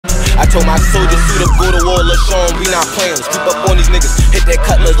I told my soldiers suit up, go to war, let's show 'em we not playing. Let's keep up on these niggas, hit that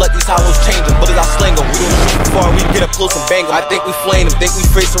cutlass, let these hollows change them. Bullets I sling them, we don't shoot before we get up close and bang them. I think we flame them, think we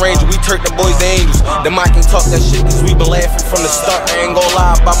face the ranger, we turk them boys to angels. Them I can talk that shit cause we been laughing from the start. I ain't gon'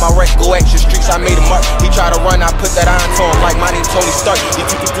 lie about my wreck, go extra streets, I made a mark. He try to run, I put that iron to him like my name Tony Stark.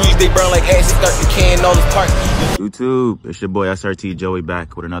 These 2 3s, they burn like acid, start the can all his parts. YouTube, it's your boy SRT Joey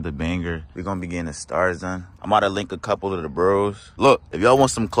back with another banger. We're gonna be getting the stars done. I'm about to link a couple of the bros. Look, if y'all want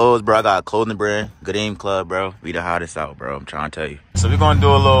some clothes, bro, I got a clothing brand. Good Aim Club, bro. We the hottest out, bro. I'm trying to tell you. So we're gonna do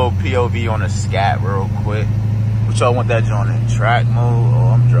a little POV on the Scat real quick. What y'all want that joint in track mode?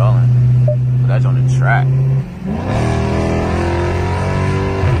 Oh, I'm drawing. Put that joint in track.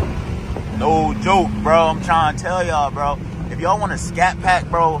 No joke, bro. I'm trying to tell y'all, bro. If y'all want a Scat pack,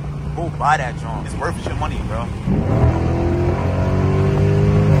 bro, go buy that joint. It's worth your money, bro.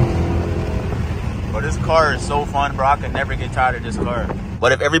 But this car is so fun, bro. I can never get tired of this car.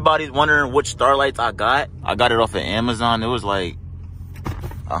 But if everybody's wondering which starlights I got it off of Amazon. It was like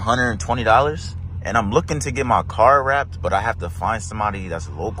 $120. And I'm looking to get my car wrapped, but I have to find somebody that's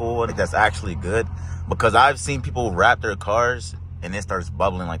local, that's actually good. Because I've seen people wrap their cars and it starts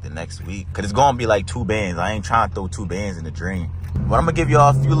bubbling like the next week. Cause it's gonna be like 2 bands. I ain't trying to throw 2 bands in the dream. But I'm gonna give y'all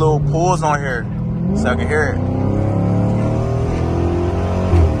a few little pulls on here so I can hear it.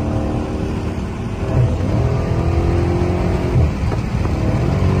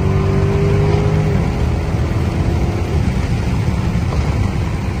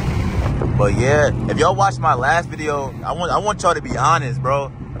 But yeah, if y'all watched my last video, I want y'all to be honest,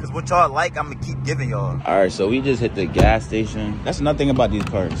 bro. Because what y'all like, I'm gonna keep giving y'all. All right, so we just hit the gas station. That's another thing about these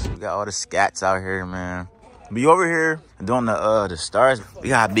cars. We got all the Scats out here, man. Be over here doing the stars. We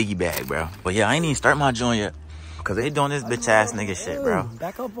got a biggie bag, bro. But yeah, I ain't even start my joint yet. Because they doing this bitch ass nigga shit, bro.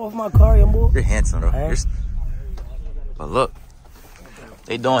 Back up off my car, young boy. You're handsome, bro. But look.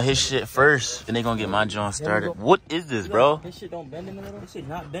 They doing his shit first, then they gonna get my joint started. What is this, bro? This shit don't bend in the middle. This shit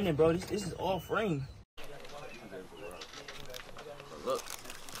not bending, bro. This is all frame. Look.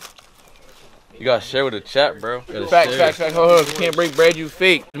 You gotta share with the chat, bro. Facts. Hold on. If you can't break bread, you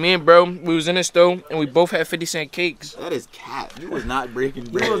fake. Me and bro, we was in the store and we both had 50-cent cakes. That is cap. You was not breaking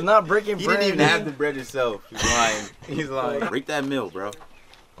bread. You was not breaking bread. You didn't even have the bread yourself. He's lying. He's lying. Break that meal, bro.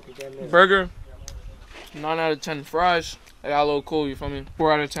 Burger, 9 out of 10. Fries, I got a little cool, you feel me?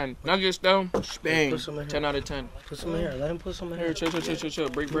 4 out of 10. Nuggets though, bang, 10 out of 10. Put some in here. Let him put some in here. Chill.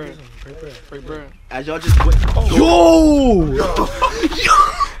 Break bread. Break bread. As y'all just went.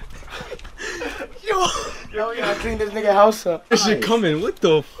 Yo, I cleaned this nigga house up. This shit coming. What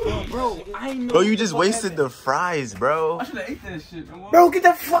the fuck? Bro, I know. Bro, you just wasted the fries, bro. I should've ate that shit. Bro, get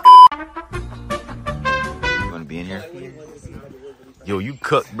the fuck. You wanna be in here? Yo, you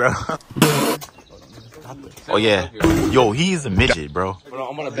cooked, bro. Oh yeah. Yo, he's a midget, bro.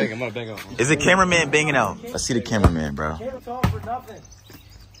 I'm gonna bang him. Is the cameraman banging out? Let's see the cameraman, bro.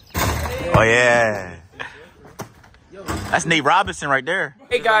 Oh yeah. That's Nate Robinson right there.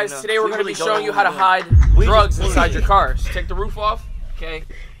 Hey guys, today we're gonna be showing you how to hide drugs inside your cars. Take the roof off, okay?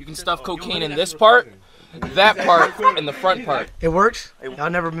 You can stuff cocaine in this part, that part, and the front part. It works? Y'all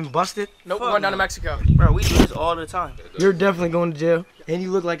never been busted? Nope, we're going down to Mexico. Bro, we do this all the time. You're definitely going to jail. And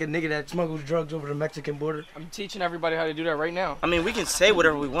you look like a nigga that smuggles drugs over the Mexican border. I'm teaching everybody how to do that right now. I mean, we can say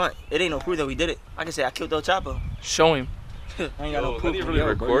whatever we want. It ain't no proof that we did it. I can say I killed El Chapo. Show him. I ain't got no proof. You really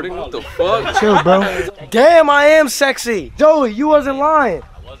recording? What the fuck? Chill, bro. Damn, I am sexy. Joey, you wasn't lying.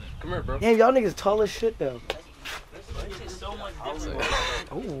 I wasn't. Come here, bro. Damn, y'all niggas tall as shit, though.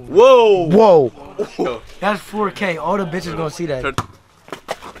 Whoa. That's 4K. All the bitches gonna see that.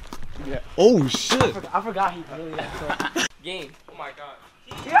 Yeah. Oh, shit. I forgot he really that. Game. Oh my god.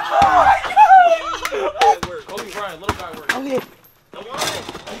 Kobe Bryant, little guy work. Oh, yeah.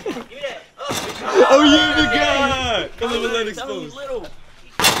 Oh, you the guy! Come on, let it expose. Oh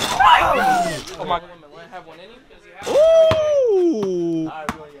my god. Let have one in you? Does he have Ooh.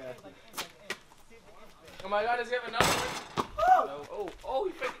 Oh my god, does he have another one? Oh,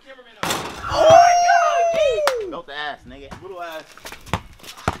 he faked the cameraman up. Oh my god! Belt the ass, nigga. Little ass.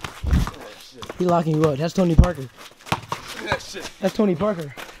 He locking you up. That's Tony Parker. That shit. That's Tony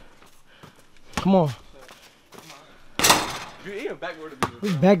Parker. Come on. You ain't a backboard abuser.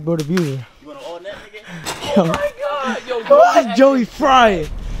 Who's backboard abuser? You want an all net, nigga? Oh my god! Yo, That's Joey frying.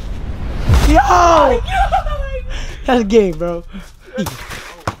 Yo! That's gay, bro.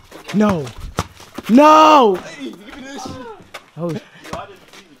 No. No! Hey, give me this shit. Oh,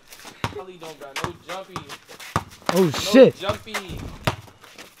 Kelly don't got no jumpy. oh shit. No jumpy.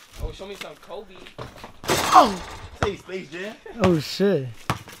 Oh, show me some Kobe. Oh! Say Space Jam. Oh shit.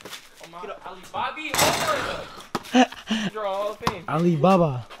 Oh my, Ali Bobby. You're all Hall of Fame. Ali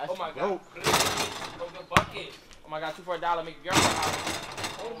Baba. Oh my my God. Go the bucket. Oh my God, 2 for $1. Make your girl holler.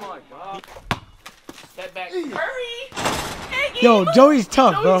 Oh my God. Step back. Hurry. Yo, Joey's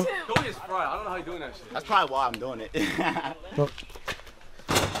tough, bro. Joey is fried. I don't know how you're doing that shit. That's probably why I'm doing it.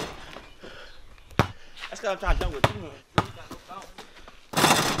 That's because I'm trying to dunk with 2 hands.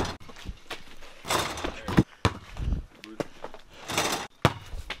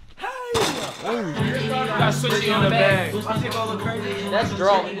 Got switchy on the bag. That's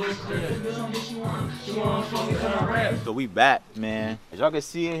drawing. So we back, man. As y'all can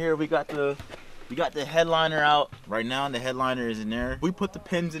see in here, we got the headliner out. Right now, the headliner is in there. We put the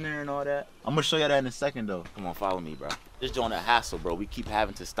pins in there and all that. I'm gonna show you that in a second, though. Come on, follow me, bro. This joint a hassle, bro. We keep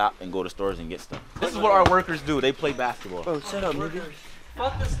having to stop and go to stores and get stuff. This is what our workers do. They play basketball. Bro, shut up, nigga.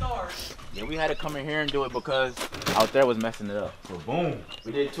 Fuck the stars. Yeah, we had to come in here and do it because out there was messing it up. So boom,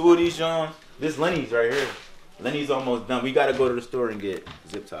 we did 2 of these joints. This Lenny's right here. Lenny's almost done. We gotta go to the store and get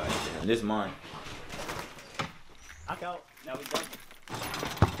zip ties. And this is mine. Knock out. Now we done.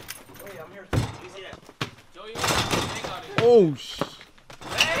 Wait, I'm here. You see that? Joey, Oh, sh.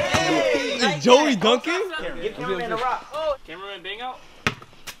 hey, Is Joey dunking? Give cameraman a rock. Oh, cameraman bang out.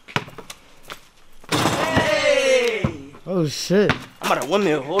 hey! Oh shit. I'm about to 1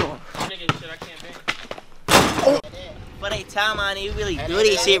 minute. Hold on. Nigga, shit, I can't bang. But they tell man, they really do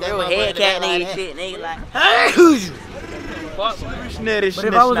this shit real head cat nigga shit. Nigga like, Fuck. But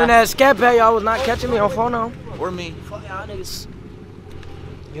if I was in that scat pack, y'all was not catching me on phone now. Or me. fuck y'all niggas.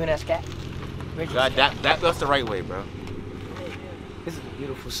 You in that scat? God, that's the right way, bro. This is a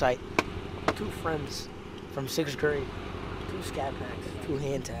beautiful sight. 2 friends from 6th grade. 2 scat packs. 2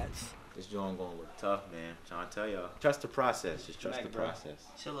 hand tats. This joint gonna look tough, man. Trying to tell y'all. Trust the process. Just trust the process.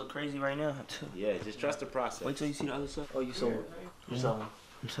 Shit look crazy right now, too. Yeah, just trust the process. Wait till you see the other stuff. Oh, you sold it. You selling.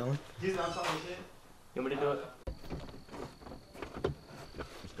 I'm selling. You want me to do it?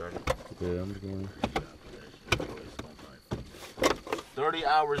 Yeah, I'm just going. 30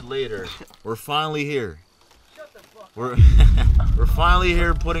 hours later, we're finally here. We're finally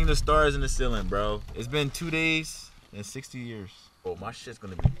here putting the stars in the ceiling, bro. It's been 2 days and 60 years. Oh, my shit's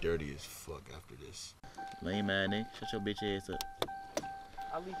gonna be dirty as fuck after this. Lame man, nigga. Shut your bitch ass up.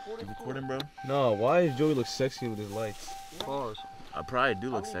 You recording, bro? No, why does Joey look sexy with his lights? Pause. I probably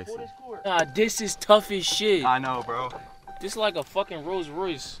do look sexy. Nah, this is tough as shit. I know, bro. This like a fucking Rolls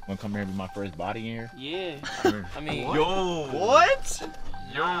Royce. Wanna come here and be my first body in here? Yeah. I mean, Yo! What?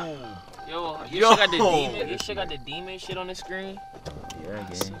 yo, your shit got the demon. Your shit got the demon shit on the screen. Yeah,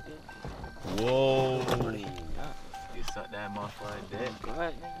 gang. Whoa. You suck that motherfucker dead. Go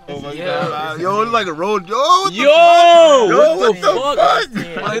ahead. Oh my Yeah. God. Yo, it's like a road. Yo, what What the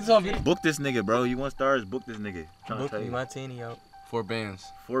the fuck? Book this nigga, bro. You want stars? Book this nigga. Book me my teeny out. 4 bands.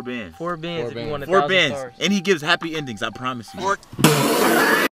 4 bands. 4 bands if you want 4 1,000 bands. stars. And he gives happy endings, I promise you.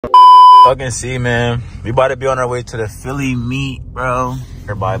 Fucking see, man. We about to be on our way to the Philly meet, bro.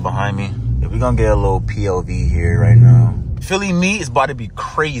 Everybody behind me. Yeah, we gonna get a little POV here right now. Philly meet is about to be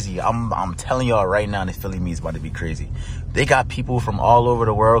crazy. I'm telling y'all right now, the Philly meet is about to be crazy. They got people from all over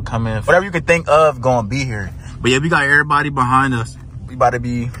the world coming. Whatever you can think of gonna be here. But yeah, we got everybody behind us. We about to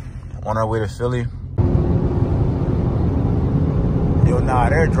be on our way to Philly. Yo, nah,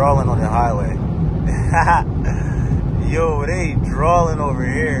 they're drawing on the highway. Yo, they drawing over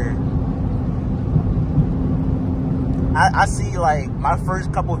here. I see, like, my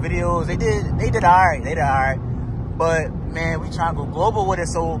first couple videos, they did alright. They did alright. But, man, we trying to go global with it.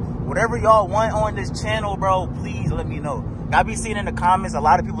 So, whatever y'all want on this channel, bro, please let me know. I be seeing in the comments, a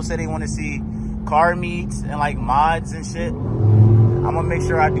lot of people say they want to see car meets and, like, mods and shit. I'm going to make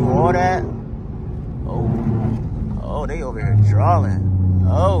sure I do all that. Oh, they over here drawing.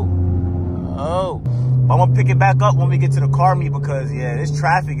 Oh. But I'm going to pick it back up when we get to the car meet because, yeah, this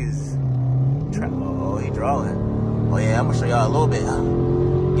traffic is... Oh, he drawing. Oh, yeah, I'm going to show y'all a little bit.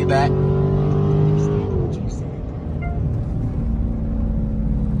 Get back.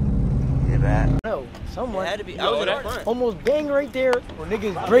 Get back. No, someone Had to be. I was in the front. almost banged right there. Or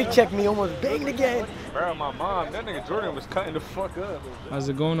niggas brake checked me, almost banged again. Bro, my mom, that nigga Jordan was cutting the fuck up. How's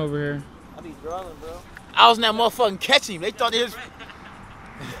it going over here? I be drawing, bro. I was in that motherfucking catching. They thought it was...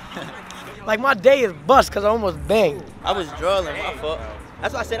 Like my day is bust because I almost banged. I was drawing, my fault.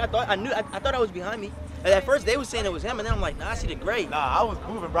 That's why I said I thought I was behind me. And at first they was saying it was him, and then I'm like, nah, I see the gray. Nah, I was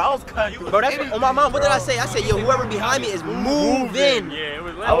moving, bro. I was cutting. Bro, that's what, on my mom. What did I say? I said, yo, whoever behind me is moving. Yeah, it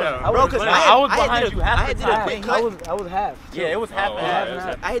was Bro, because I had did a quick cut. I was half. Yeah, it was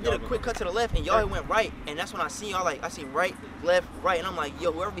happening. I had did a quick cut to the left, and y'all went right, and that's when I seen y'all like I seen right, left, right, and I'm like,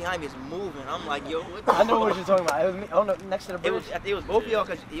 yo, whoever behind me is moving. I'm like, yo, what the I know what you're talking about. It was me. Oh no, next to the bridge. It was both of y'all,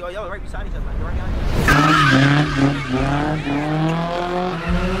 cause y'all right beside each other, like right behind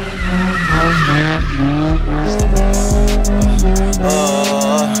each other.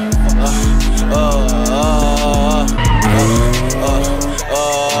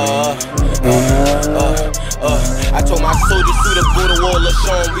 let's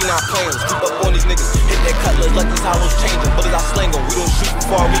show 'em we not playing. Keep up on these niggas, hit that cutlass like these hollows changing. Bullets I sling 'em, we don't shoot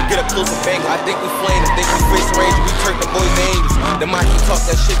before we get up close and bang 'em. I think we flame 'em, think we face range, we turn the boys to angels. Them might keep talk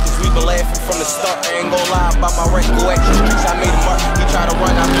that shit cause we been laughing from the start. I ain't gon' lie about my rank, go extra streets, I made a mark. He try to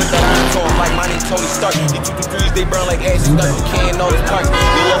run, I put that iron to him like my name Tony Stark. These 2 degrees, they burn like acid, stuck you can't know this park.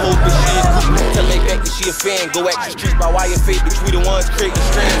 Your little hoe bitch, she is cool, tell me back that she a fan. Go extra streets by why your fate, bitch, we the ones creating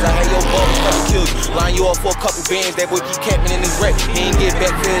strands. I had your ball, couple kills, line you off for a couple bands. That boy keep capping in his rep, he ain't get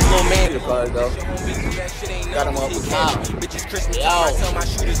back for his little man. The cars though. Got him up with top. Bitches Christmas time, I tell my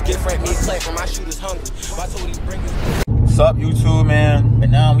shooters, get frank, me clap for my shooters hungry. I told these bringers. What's up, YouTube, man? But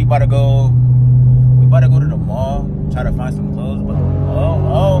now we about to go to the mall, try to find some clothes. But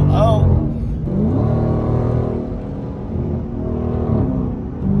oh.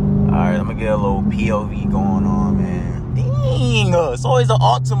 Alright, I'm gonna get a little POV going on, man. Dang, it's always the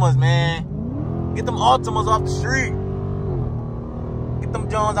Altimas, man. Get them Altimas off the street. Get them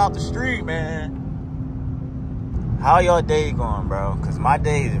Jones out the street, man. How y'all day going, bro? Cause my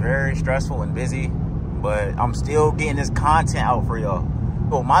day is very stressful and busy, but I'm still getting this content out for y'all.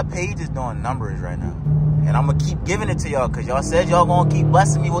 Bro, my page is doing numbers right now, and I'm gonna keep giving it to y'all cause y'all said y'all gonna keep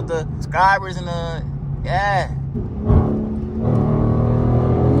blessing me with the subscribers and the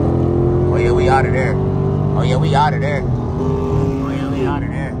Oh yeah, we out of there. Oh yeah, we out of there. Oh yeah, we out of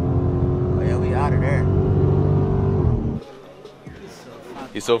there. Oh yeah, we out of there.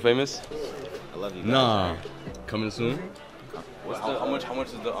 You so famous? I love you guys. Nah. Coming soon? How much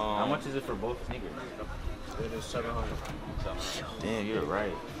is the How much is it for both sneakers? It is 700. Damn, you're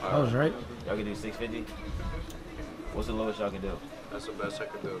right. I was right. Y'all can do 650? What's the lowest y'all can do? That's the best I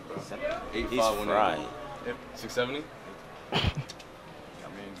could do, bro. 8518. 670? I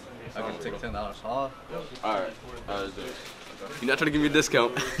mean, I can take $10 off. Alright, let's do it. You're not trying to give me a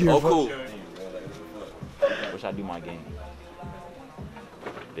discount. Oh, cool. Wish I do my game.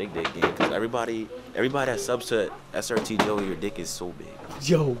 Big dick game, cause everybody that subs to SRT Joey, your dick is so big.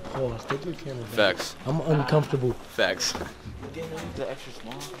 Yo, pause. Take your camera back. Facts. I'm uncomfortable. Facts. The extra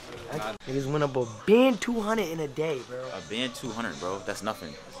small. It just went up a band 200 in a day, bro. A band 200, bro. That's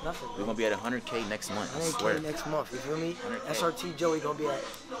nothing. It's nothing. We're gonna be at 100K next month. I swear. 100K next month. You feel me? 100K. SRT Joey gonna be at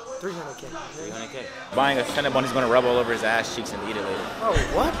 300K. 300K. Buying a Cinnabon, he's gonna rub all over his ass cheeks and eat it later. Bro,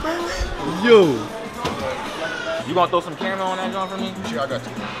 what, bro? Yo. You gonna throw some camera on that, John, for me? Sure, I got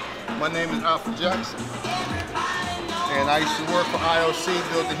you. My name is Alfred Jackson, and I used to work for IOC,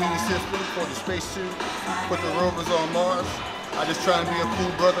 build the heating system for the spacesuit, put the rovers on Mars. I just trying to be a cool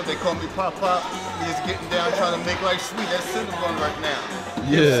brother. They call me Pop Pop. We just getting down, trying to make life sweet. That's Cinnabon right now.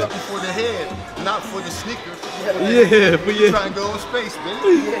 Yeah. Something for the head, not for the sneakers. Yeah, but yeah. Trying to go in space,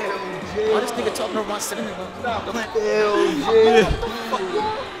 baby. Why this nigga talking about Cinnabon?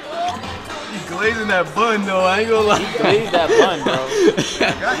 You glazing that bun though, I ain't gonna lie. He glazed that bun, bro.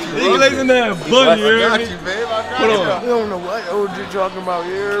 Got you, He bro. glazing that bun, you I hear got me? you, babe. I got Hold you. on. You don't know what OG talking about,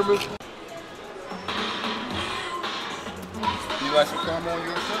 you hear me? You like some come on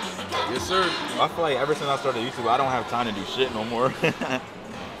your shirt? Yes, sir. I feel like ever since I started YouTube, I don't have time to do shit no more.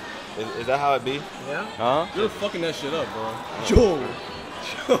 Is that how it be? Yeah. Huh? You're fucking that shit up, bro. Yo.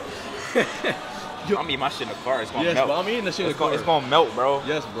 I'm eating my shit in the car. It's gonna Yes, melt. bro, I'm eating that shit in the car. It's gonna melt, bro.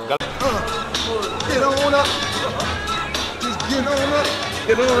 Yes, bro. Get on up. Just get on up.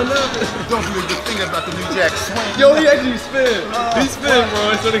 Get on up. Don't believe the thing about the New Jack Swing. Yo, he actually spin. He spin,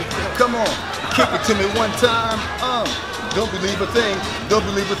 bro. So Come on, kick it to me one time. Don't believe a thing. Don't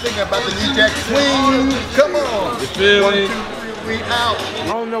believe a thing about the New Jack Swing. Come on. You feel 1, me? 2, 3, we out. I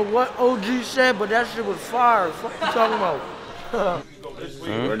don't know what OG said, but that shit was fire. What you talking about?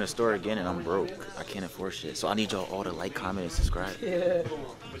 We're in the store again and I'm broke. I can't afford shit. So I need y'all all to like, comment, and subscribe. Yeah.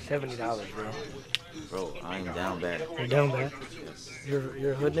 $70, bro. Bro, I ain't down bad. You're down bad.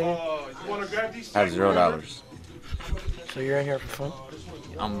 You're a hood nigga? I have $0. So you're in here for fun?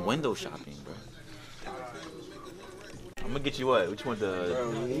 I'm window shopping, bro. I'm gonna get you what? Which one? You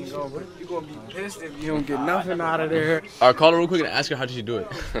gonna be pissed if you don't get nothing out of there. Alright, call her real quick and ask her how did she do it.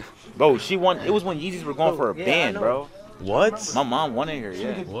 Bro, she won. It was when Yeezys were going for a Yeah, band, I know. bro. What? My mom won in here,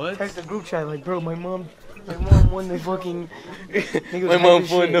 yeah. What? Text the group chat like, bro, my mom won the fucking. My mom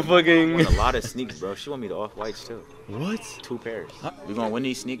put the fucking. Won a lot of sneakers, bro. She won me the off-whites too. What? 2 pairs. We're gonna win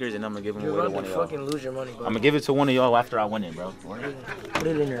these sneakers and I'm gonna give them You're away to about one to of y'all. fucking lose your money, bro. I'm gonna give it to one of y'all after I win it, bro. Put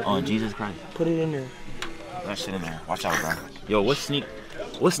it in there. Oh, Jesus Christ. Put it in there. That shit in there. Watch out, bro. Yo, what sneak?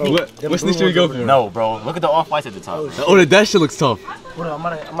 What Oh, sneak? what sneak should we go for? No, bro. Look at the off-whites at the top. Oh, that shit looks tough. Hold on,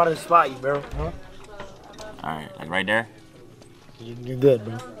 I'm about to spot you, bro. Huh? Alright, like right there. You're good,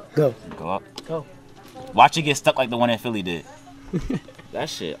 bro. Go. Go up. Go. Watch it get stuck like the one that Philly did. That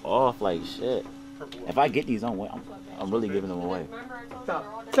shit off like shit. If I get these, I'm really giving them away.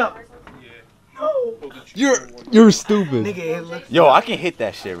 Stop. You're stupid. Nigga, Yo, I can hit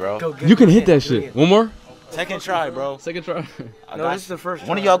that shit, bro. You can hit that shit. One more? Second try, bro. Second try. No, this is the first.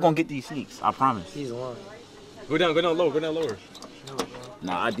 One of y'all gonna get these sneaks. I promise. He's lying. Go down lower.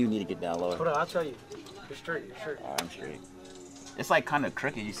 Nah, I do need to get down lower. Hold on, I'll tell you. You're straight. Alright, I'm straight. It's like kind of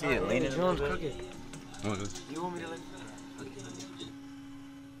crooked. You see it leaning? You want me to lean?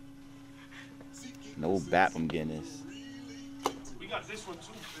 No bap, I'm getting this. We got this one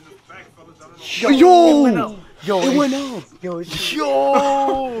too in the back, fellas. I don't know. It went up.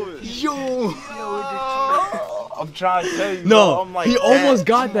 I'm trying to tell you. No, bro, I'm like he that. almost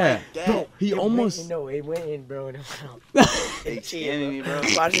got that. No, he almost. No, it went in, bro. And it went out. They scamming me, bro.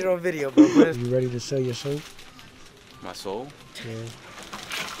 Watch it on video, bro. You ready to sell your soul? My soul?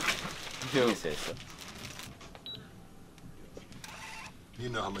 Yeah. He said so. You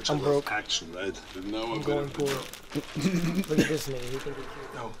know how much I'm I love broke. action, right? I'm going for it. Look at this nigga. He think it's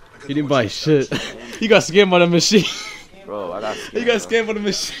cute. No, He didn't buy shit. He got scammed by the machine. Bro, I got scared. He got scammed by the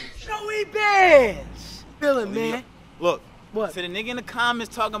machine. No, he bands. Feeling, man. Look, What? to the nigga in the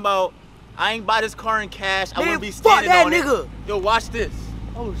comments talking about, I ain't buy this car in cash. I Man, wouldn't be fuck standing that on nigga. it. Yo, watch this.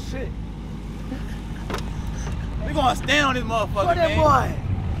 Oh shit. We gonna stand on this motherfucker, Fuck that man.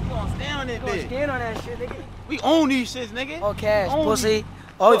 boy. We gonna stand on this Go bitch. scan on that shit, nigga. We own these shits, nigga. All cash, Own pussy. these.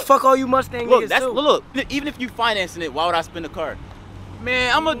 Oh, Look. fuck all you Mustang Look, niggas that's too. look. Even if you financing it, why would I spend the car?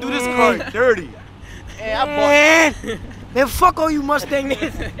 Man, I'm gonna do this car dirty. And I bought. Man, fuck all you Mustang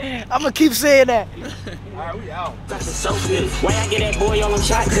niggas. I'ma keep saying that. Alright, we out. So good. Why I get that boy on them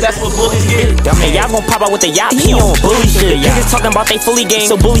shots? Cause that's what bullies get. And y'all gon' pop out with the yacht. He on bully shit. Niggas talking about they fully game,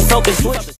 so bully focus.